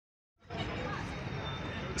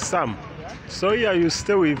Sam, so here you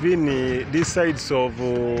stay within these sides of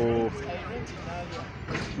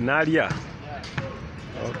Naria.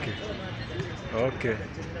 Okay. Okay.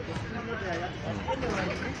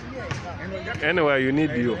 Anyway, you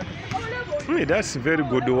need you. That's very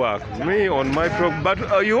good work. Me on my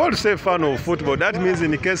but you also a fan of football. That means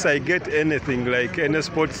in case I get anything like any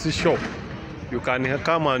sports shop, you can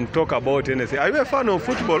come and talk about anything. Are you a fan of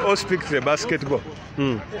football or strictly basketball?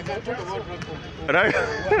 Right?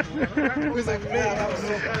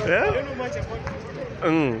 Yeah?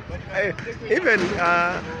 Even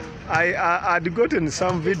I'd gotten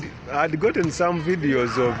some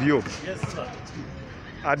videos of you. Yes, sir.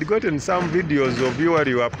 I'd gotten some videos of you where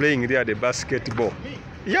you were playing there the basketball.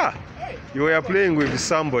 Yeah, you were playing with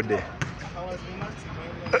somebody.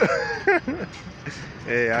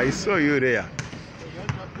 Hey, I saw you there.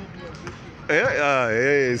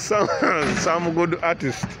 Some good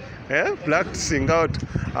artist practicing out.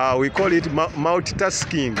 We call it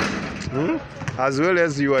multitasking. As well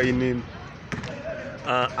as you are in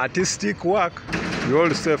artistic work, you're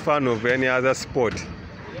also a fan of any other sport.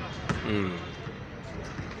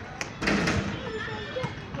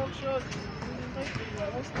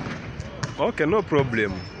 Okay, no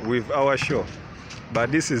problem with our show,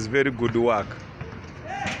 but this is very good work.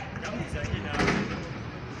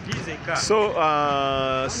 So,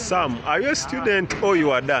 Sam, are you a student or you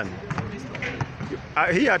are done?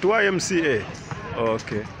 Here at YMCA?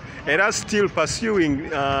 Okay. And are still pursuing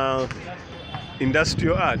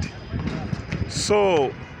industrial art.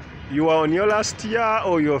 So, you are on your last year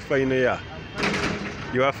or your final year?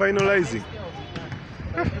 You are finalizing?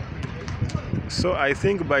 So I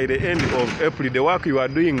think by the end of April, the work you are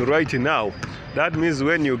doing right now, that means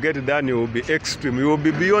when you get done, you will be extreme. You will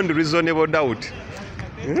be beyond reasonable doubt.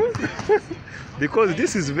 Because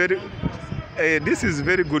this is very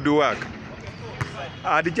good work.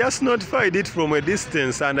 I'd just notified it from a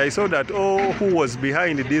distance, and I saw that who was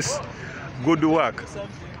behind this good work.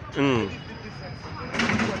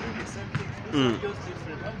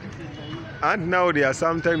 And now there are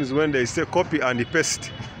sometimes when they say copy and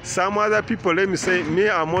paste. Some other people, let me say, me,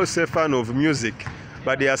 I'm also a fan of music,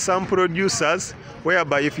 but there are some producers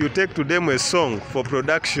whereby if you take to them a song for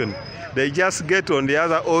production, they just get on the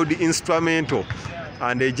other old instrumental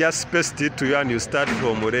and they just paste it to you and you start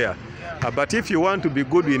from there. But if you want to be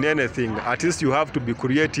good in anything, at least you have to be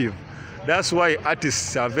creative. That's why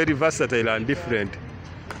artists are very versatile and different.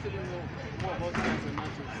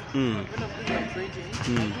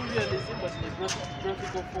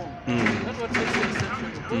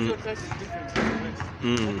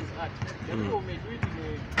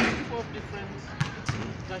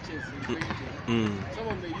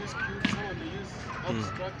 Someone may use cube, someone may use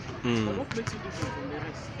abstract, but what makes it different from the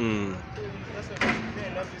rest? That's why I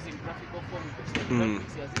love using graphical form, because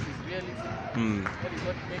graphics as it is realism. That is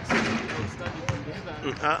what makes it outstanding from the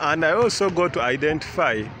other. And I also got to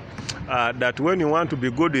identify that when you want to be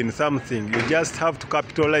good in something, you just have to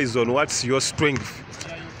capitalize on what's your strength,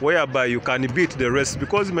 whereby you can beat the rest.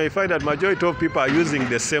 Because you may find that majority of people are using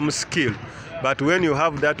the same skill, but when you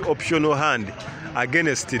have that optional hand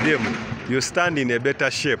against them, you stand in a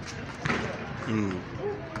better shape.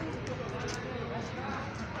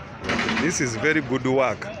 This is very good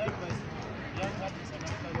work.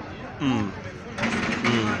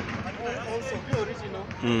 Also, be original,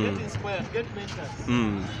 get inspired, get mentors.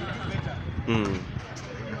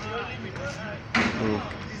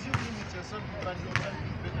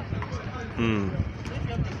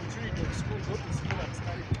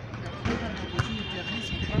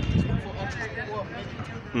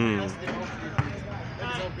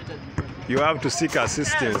 You have to seek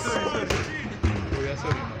assistance.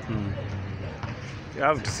 You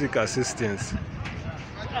have to seek assistance.